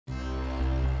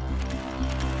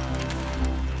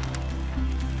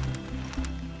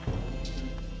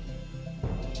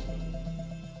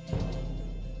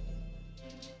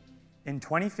In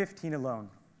 2015 alone,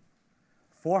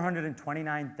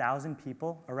 429,000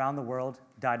 people around the world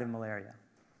died of malaria,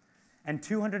 and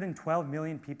 212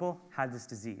 million people had this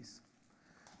disease.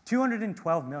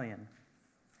 212 million.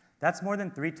 That's more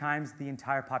than 3 times the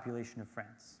entire population of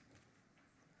France.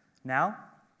 Now,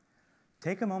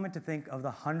 take a moment to think of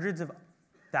the hundreds of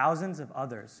thousands of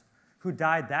others who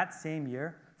died that same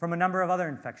year from a number of other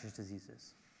infectious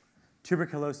diseases: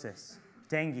 tuberculosis,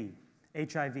 dengue,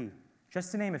 HIV,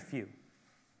 just to name a few.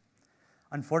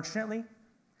 Unfortunately,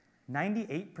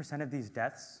 98% of these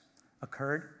deaths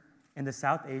occurred in the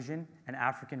South Asian and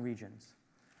African regions,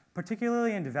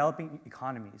 particularly in developing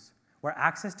economies where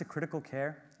access to critical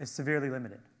care is severely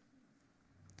limited.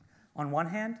 On one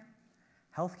hand,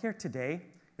 healthcare today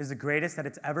is the greatest that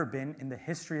it's ever been in the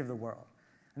history of the world,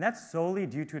 and that's solely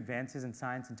due to advances in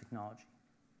science and technology.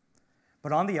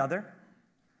 But on the other,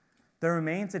 there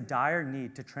remains a dire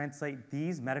need to translate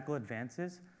these medical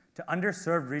advances to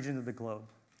underserved regions of the globe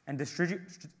and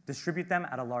distribute them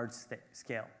at a large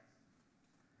scale.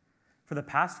 For the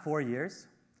past 4 years,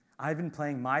 I've been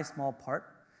playing my small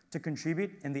part to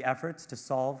contribute in the efforts to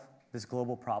solve this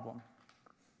global problem.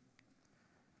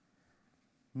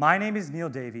 My name is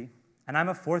Davey, and I'm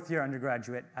a 4th-year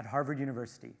undergraduate at Harvard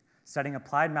University studying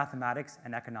applied mathematics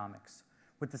and economics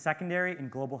with the secondary in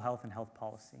global health and health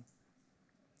policy.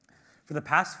 For the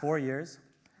past 4 years,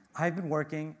 I've been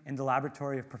working in the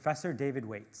laboratory of Professor David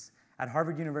Waits at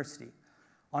Harvard University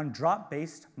on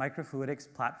drop-based microfluidics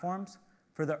platforms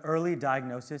for the early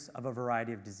diagnosis of a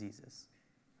variety of diseases.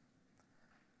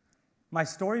 My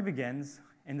story begins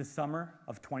in the summer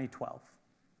of 2012.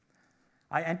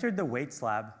 I entered the Waits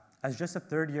lab as just a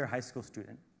 3rd-year high school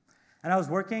student, and I was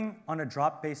working on a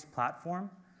drop-based platform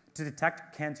to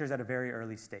detect cancers at a very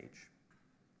early stage.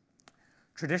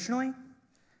 Traditionally,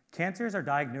 cancers are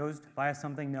diagnosed via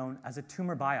something known as a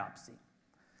tumor biopsy.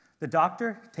 The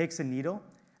doctor takes a needle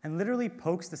and literally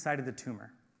pokes the site of the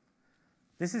tumor.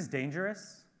 This is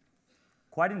dangerous,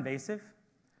 quite invasive,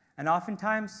 and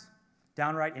oftentimes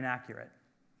downright inaccurate.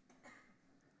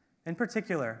 In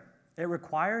particular, it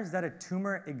requires that a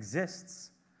tumor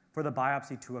exists for the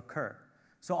biopsy to occur.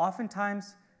 So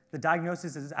oftentimes, the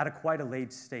diagnosis is at quite a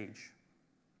late stage.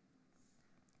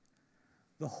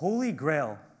 The holy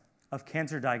grail of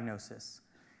cancer diagnosis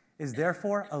is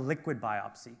therefore a liquid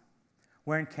biopsy,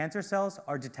 wherein cancer cells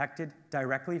are detected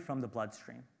directly from the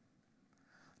bloodstream.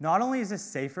 Not only is this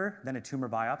safer than a tumor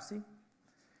biopsy,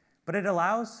 but it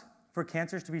allows for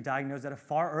cancers to be diagnosed at a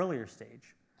far earlier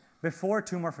stage, before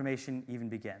tumor formation even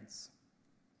begins.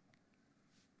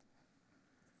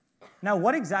 Now,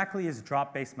 what exactly is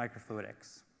drop-based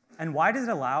microfluidics? And why does it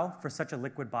allow for such a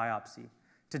liquid biopsy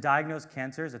to diagnose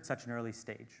cancers at such an early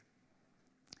stage?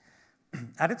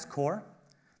 At its core,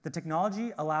 the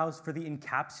technology allows for the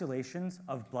encapsulations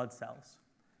of blood cells,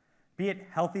 be it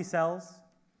healthy cells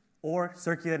or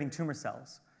circulating tumor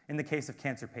cells in the case of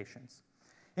cancer patients,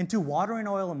 into water and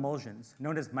oil emulsions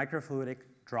known as microfluidic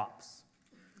drops.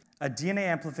 A DNA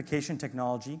amplification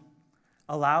technology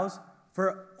allows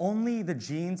for only the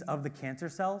genes of the cancer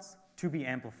cells to be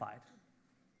amplified.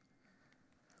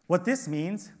 What this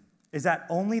means is that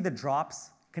only the drops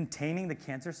containing the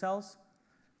cancer cells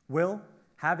will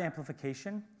have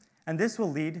amplification, and this will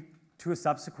lead to a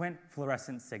subsequent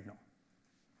fluorescent signal.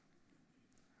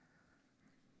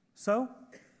 So,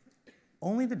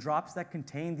 only the drops that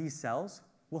contain these cells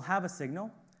will have a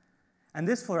signal, and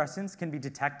this fluorescence can be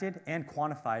detected and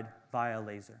quantified via a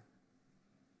laser.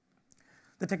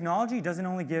 The technology doesn't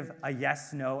only give a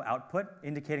yes/no output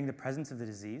indicating the presence of the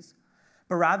disease,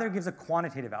 but rather gives a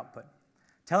quantitative output,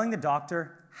 telling the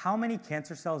doctor how many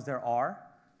cancer cells there are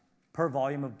per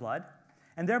volume of blood,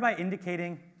 and thereby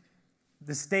indicating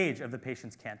the stage of the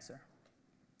patient's cancer.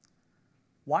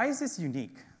 Why is this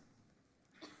unique?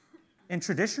 In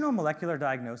traditional molecular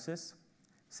diagnosis,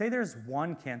 say there's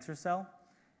 1 cancer cell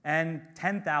and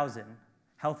 10,000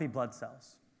 healthy blood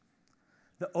cells.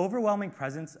 The overwhelming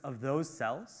presence of those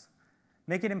cells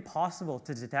make it impossible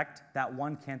to detect that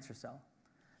 1 cancer cell.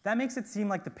 That makes it seem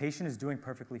like the patient is doing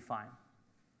perfectly fine.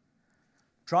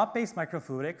 Drop-based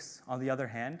microfluidics, on the other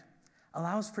hand,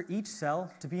 allows for each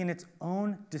cell to be in its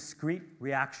own discrete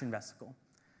reaction vesicle,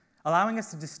 allowing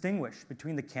us to distinguish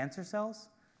between the cancer cells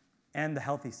and the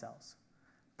healthy cells,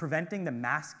 preventing the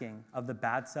masking of the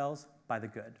bad cells by the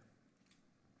good.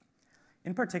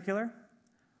 In particular,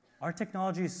 our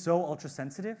technology is so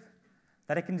ultrasensitive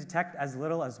that it can detect as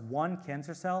little as 1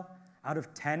 cancer cell out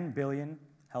of 10 billion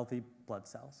healthy blood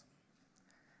cells.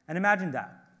 And imagine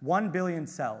that, 1 billion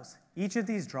cells. Each of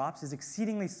these drops is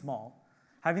exceedingly small,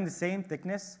 having the same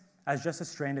thickness as just a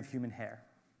strand of human hair.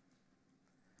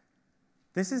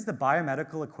 This is the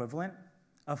biomedical equivalent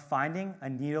of finding a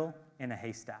needle in a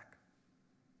haystack.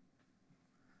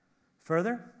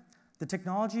 Further, the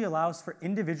technology allows for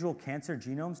individual cancer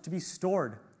genomes to be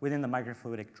stored within the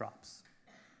microfluidic drops.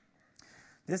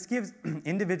 This gives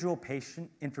individual patient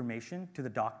information to the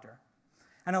doctor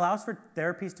and allows for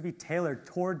therapies to be tailored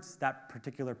towards that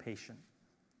particular patient.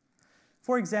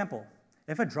 For example,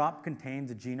 if a drop contains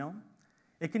a genome,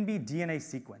 it can be DNA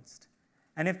sequenced.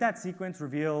 And if that sequence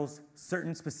reveals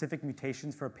certain specific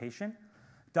mutations for a patient,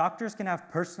 doctors can have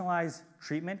personalized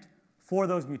treatment for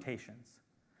those mutations.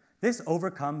 This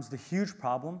overcomes the huge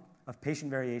problem of patient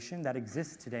variation that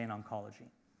exists today in oncology.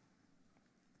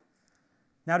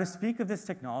 Now, to speak of this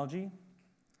technology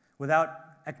without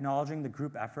acknowledging the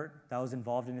group effort that was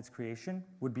involved in its creation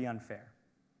would be unfair.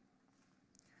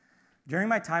 During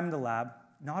my time in the lab,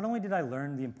 not only did I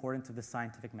learn the importance of the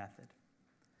scientific method,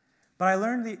 but I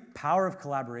learned the power of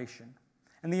collaboration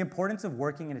and the importance of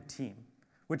working in a team,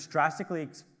 which drastically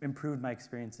improved my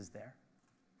experiences there.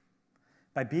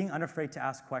 By being unafraid to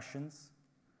ask questions,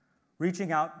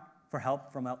 reaching out for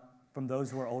help from those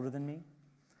who are older than me,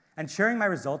 and sharing my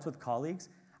results with colleagues,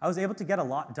 I was able to get a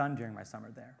lot done during my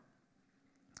summer there.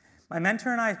 My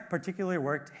mentor and I particularly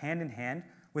worked hand in hand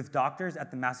with doctors at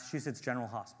the Massachusetts General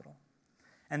Hospital,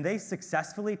 and they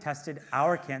successfully tested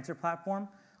our cancer platform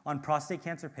on prostate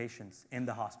cancer patients in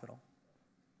the hospital.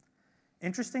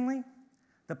 Interestingly,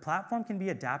 the platform can be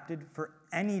adapted for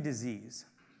any disease,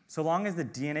 so long as the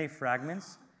DNA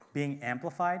fragments being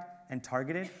amplified and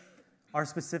targeted are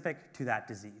specific to that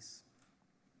disease.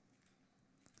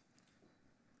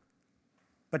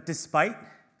 But despite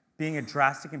being a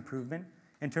drastic improvement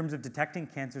in terms of detecting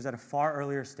cancers at a far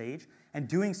earlier stage and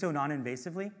doing so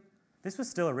non-invasively, this was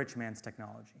still a rich man's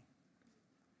technology.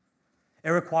 It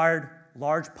required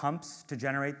large pumps to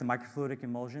generate the microfluidic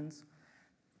emulsions,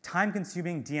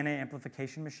 time-consuming DNA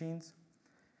amplification machines,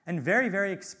 and very,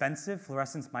 very expensive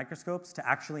fluorescence microscopes to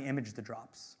actually image the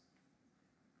drops.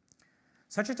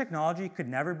 Such a technology could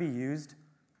never be used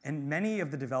in many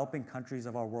of the developing countries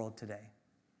of our world today.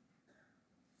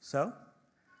 So,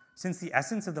 since the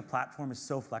essence of the platform is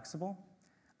so flexible,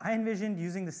 I envisioned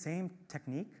using the same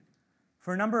technique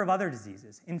for a number of other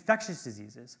diseases, infectious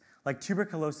diseases like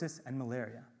tuberculosis and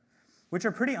malaria, which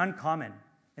are pretty uncommon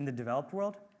in the developed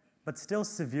world, but still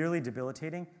severely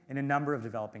debilitating in a number of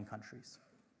developing countries.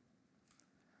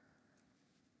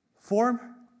 For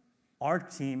our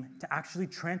team to actually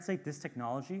translate this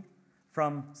technology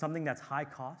from something that's high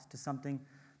cost to something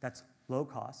that's low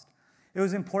cost, it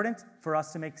was important for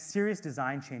us to make serious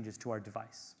design changes to our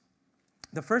device.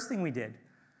 The first thing we did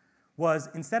was,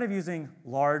 instead of using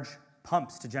large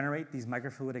pumps to generate these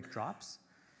microfluidic drops,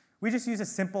 we just used a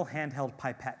simple handheld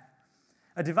pipette,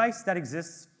 a device that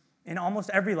exists in almost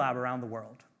every lab around the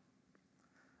world.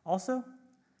 Also,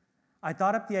 I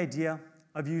thought up the idea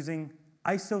of using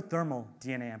isothermal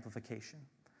DNA amplification.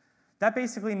 That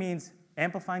basically means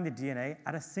amplifying the DNA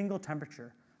at a single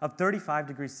temperature of 35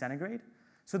 degrees centigrade,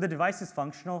 so the device is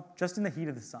functional just in the heat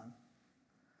of the sun.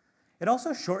 It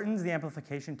also shortens the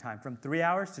amplification time from 3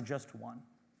 hours to just 1.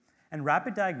 And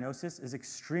rapid diagnosis is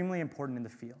extremely important in the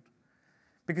field,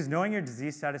 because knowing your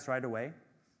disease status right away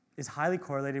is highly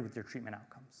correlated with your treatment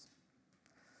outcomes.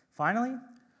 Finally,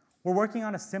 we're working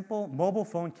on a simple mobile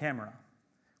phone camera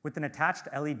with an attached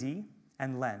LED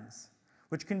and lens,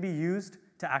 which can be used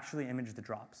to actually image the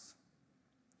drops.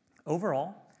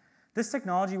 Overall, this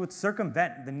technology would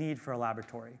circumvent the need for a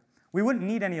laboratory. We wouldn't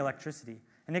need any electricity,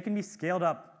 and it can be scaled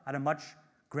up at a much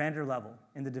grander level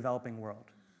in the developing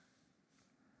world.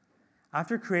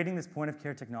 After creating this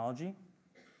point-of-care technology,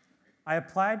 I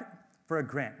applied for a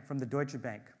grant from the Deutsche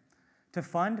Bank to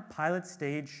fund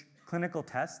pilot-stage clinical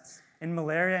tests in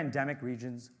malaria-endemic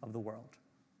regions of the world.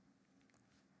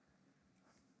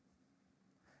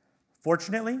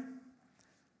 Fortunately,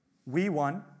 we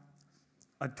won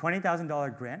a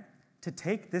 $20,000 grant to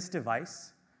take this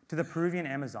device to the Peruvian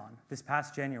Amazon this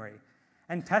past January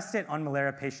and test it on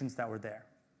malaria patients that were there.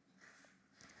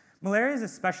 Malaria is an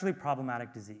especially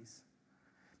problematic disease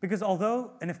because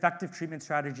although an effective treatment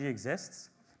strategy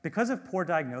exists, because of poor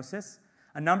diagnosis,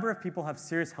 a number of people have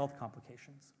serious health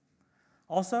complications.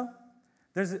 Also,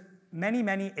 there's many,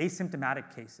 many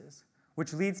asymptomatic cases,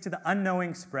 which leads to the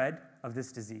unknowing spread of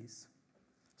this disease.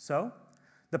 So,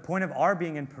 the point of our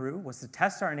being in Peru was to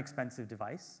test our inexpensive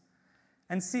device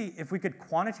and see if we could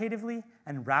quantitatively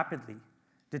and rapidly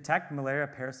detect malaria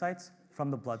parasites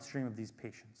from the bloodstream of these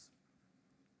patients.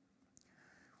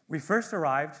 We first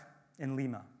arrived in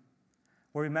Lima,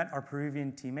 where we met our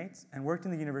Peruvian teammates and worked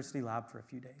in the university lab for a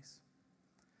few days.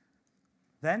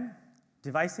 Then,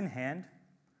 device in hand,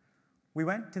 we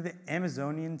went to the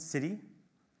Amazonian city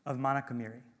of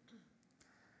Manakamiri.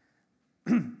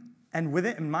 And with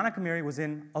it, Manakamiri was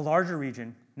in a larger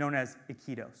region known as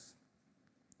Iquitos.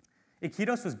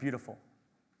 Iquitos was beautiful.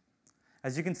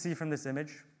 As you can see from this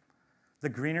image, the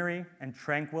greenery and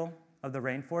tranquil of the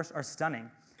rainforest are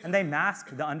stunning, and they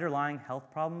mask the underlying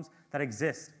health problems that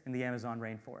exist in the Amazon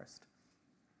rainforest.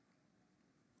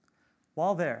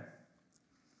 While there,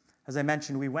 as I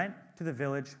mentioned, we went to the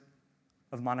village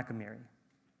of Manakamiri.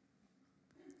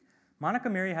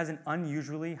 Manakamiri has an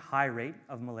unusually high rate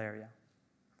of malaria.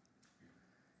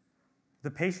 The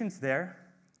patients there,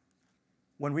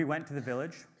 when we went to the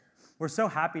village, were so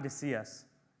happy to see us,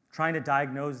 trying to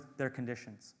diagnose their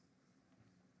conditions.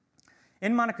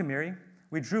 In Manakamiri,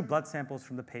 we drew blood samples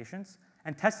from the patients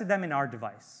and tested them in our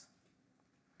device.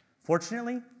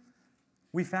 Fortunately,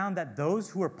 we found that those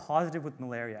who were positive with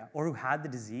malaria or who had the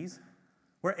disease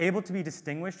were able to be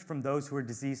distinguished from those who were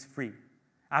disease-free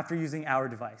after using our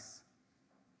device.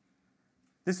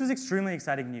 This was extremely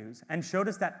exciting news and showed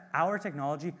us that our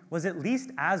technology was at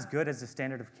least as good as the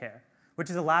standard of care,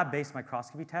 which is a lab-based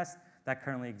microscopy test that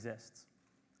currently exists.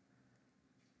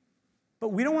 But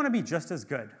we don't want to be just as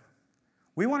good.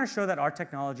 We want to show that our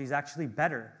technology is actually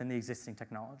better than the existing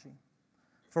technology.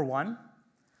 For one,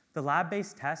 the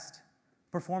lab-based test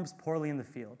performs poorly in the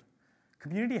field.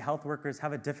 Community health workers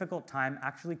have a difficult time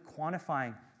actually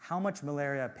quantifying how much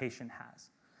malaria a patient has.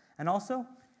 And also,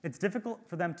 it's difficult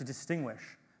for them to distinguish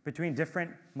between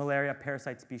different malaria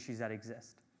parasite species that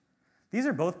exist. These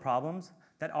are both problems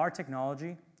that our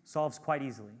technology solves quite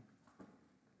easily.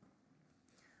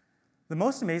 The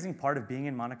most amazing part of being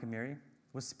in Manakamiri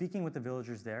was speaking with the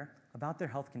villagers there about their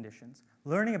health conditions,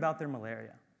 learning about their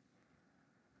malaria.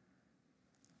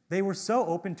 They were so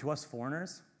open to us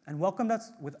foreigners and welcomed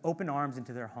us with open arms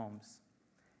into their homes.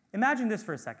 Imagine this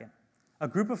for a second. A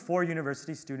group of 4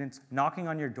 university students knocking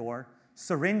on your door,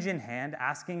 syringe in hand,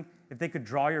 asking if they could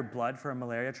draw your blood for a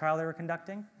malaria trial they were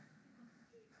conducting.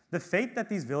 The faith that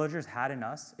these villagers had in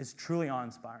us is truly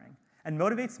awe-inspiring and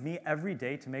motivates me every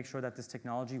day to make sure that this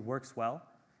technology works well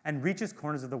and reaches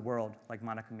corners of the world like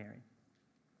Manakamiri.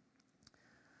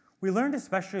 We learned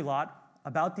especially a lot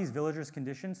about these villagers'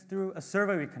 conditions through a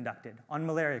survey we conducted on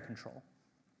malaria control.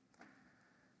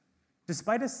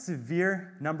 Despite a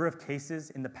severe number of cases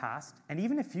in the past, and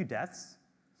even a few deaths,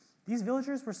 these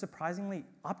villagers were surprisingly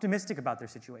optimistic about their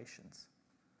situations.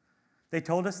 They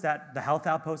told us that the health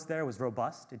outpost there was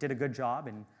robust. It did a good job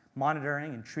in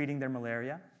monitoring and treating their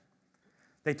malaria.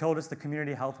 They told us the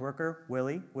community health worker,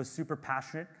 Willie, was super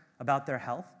passionate about their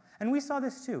health. And we saw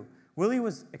this too. Willie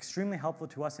was extremely helpful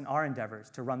to us in our endeavors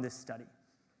to run this study.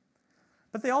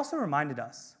 But they also reminded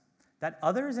us that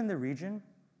others in the region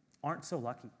aren't so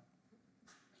lucky.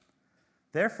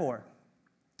 Therefore,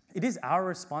 it is our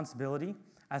responsibility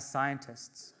as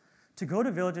scientists to go to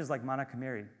villages like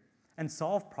Manakamiri and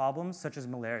solve problems such as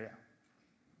malaria.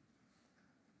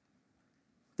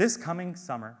 This coming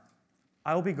summer,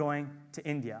 I will be going to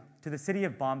India, to the city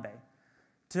of Bombay,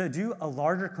 to do a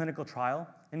larger clinical trial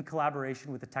in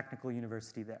collaboration with a technical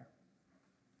university there.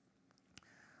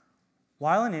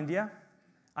 While in India,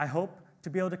 I hope to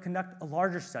be able to conduct a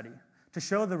larger study to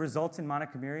show the results in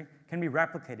Manakamiri can be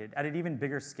replicated at an even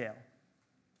bigger scale.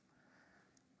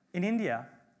 In India,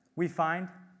 we find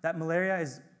that malaria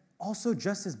is also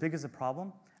just as big as a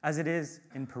problem as it is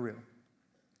in Peru.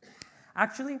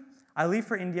 Actually, I leave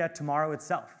for India tomorrow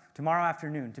itself, tomorrow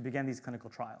afternoon, to begin these clinical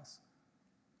trials.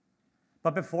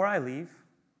 But before I leave,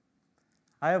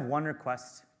 I have one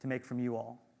request to make from you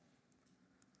all.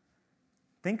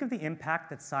 Think of the impact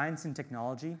that science and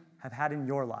technology have had in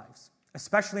your lives,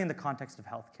 especially in the context of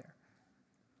healthcare.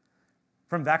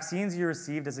 From vaccines you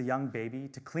received as a young baby,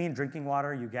 to clean drinking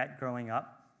water you get growing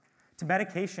up, to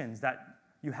medications that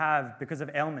you have because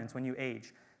of ailments when you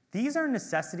age. These are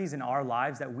necessities in our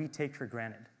lives that we take for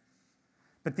granted.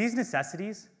 But these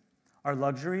necessities are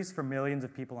luxuries for millions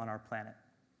of people on our planet.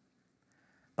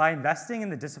 By investing in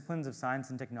the disciplines of science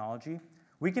and technology,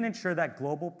 we can ensure that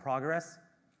global progress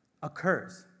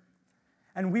occurs.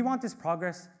 And we want this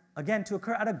progress, again, to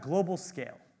occur at a global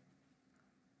scale.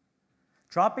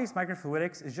 Drop-based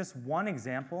microfluidics is just one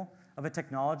example of a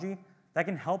technology that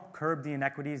can help curb the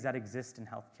inequities that exist in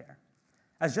healthcare.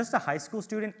 As just a high school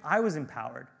student, I was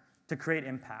empowered to create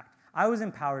impact. I was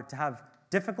empowered to have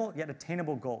difficult yet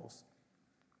attainable goals.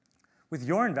 With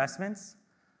your investments,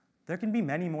 there can be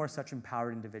many more such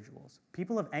empowered individuals,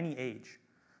 people of any age,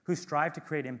 who strive to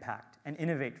create impact and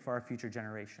innovate for our future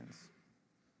generations.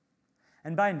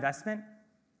 And by investment,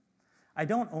 I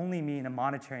don't only mean a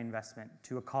monetary investment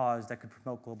to a cause that could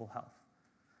promote global health.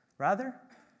 Rather,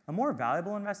 a more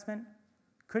valuable investment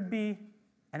could be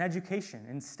an education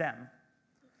in STEM.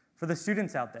 For the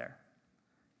students out there,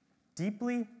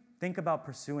 deeply think about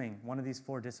pursuing one of these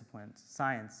 4 disciplines: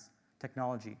 science,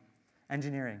 technology,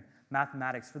 engineering,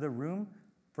 mathematics, for the room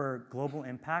for global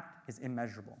impact is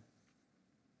immeasurable.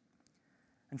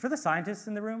 And for the scientists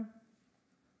in the room,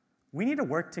 we need to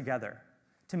work together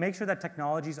to make sure that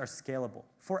technologies are scalable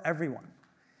for everyone.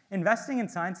 Investing in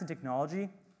science and technology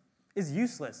is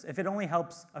useless if it only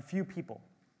helps a few people.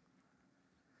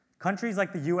 Countries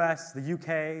like the US, the UK,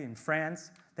 and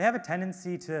France, they have a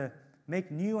tendency to make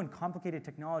new and complicated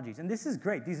technologies. And this is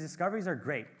great. These discoveries are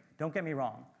great. Don't get me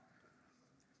wrong.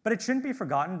 But it shouldn't be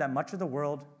forgotten that much of the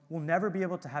world will never be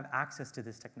able to have access to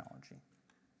this technology.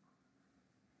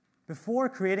 Before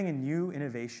creating a new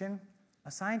innovation,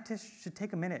 a scientist should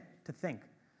take a minute to think,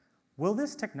 will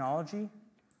this technology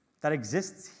that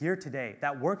exists here today,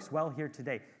 that works well here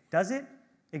today, does it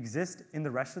exist in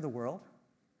the rest of the world?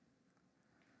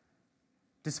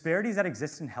 Disparities that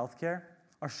exist in healthcare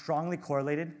are strongly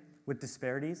correlated with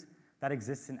disparities that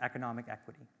exist in economic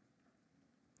equity.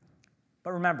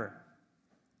 But remember,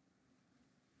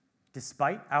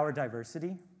 despite our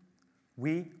diversity,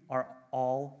 we are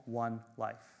all one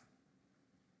life.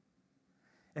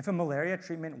 If a malaria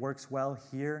treatment works well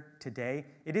here today,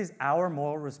 it is our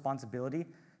moral responsibility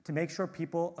to make sure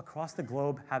people across the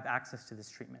globe have access to this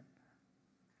treatment.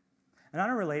 And on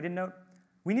a related note,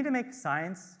 we need to make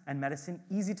science and medicine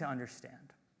easy to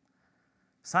understand.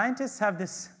 Scientists have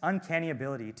this uncanny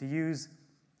ability to use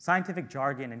scientific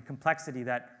jargon and complexity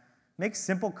that makes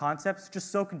simple concepts just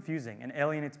so confusing and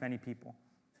alienates many people.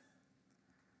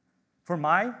 For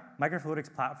my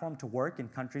microfluidics platform to work in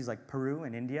countries like Peru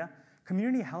and India,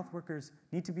 community health workers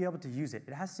need to be able to use it.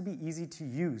 It has to be easy to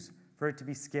use for it to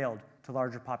be scaled to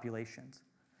larger populations.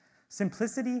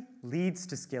 Simplicity leads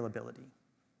to scalability.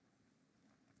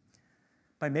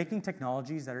 By making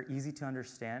technologies that are easy to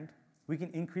understand, we can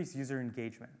increase user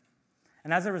engagement.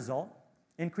 And as a result,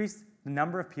 increase the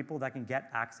number of people that can get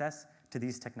access to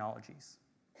these technologies.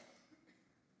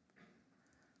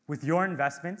 With your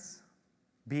investments,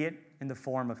 be it in the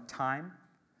form of time,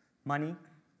 money,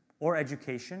 or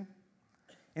education,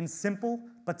 in simple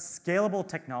but scalable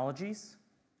technologies,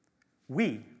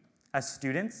 we, as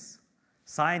students,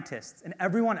 scientists, and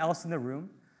everyone else in the room,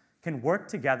 can work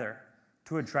together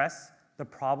to address the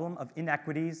problem of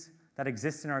inequities that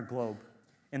exist in our globe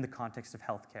in the context of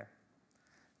healthcare.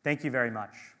 Thank you very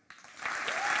much.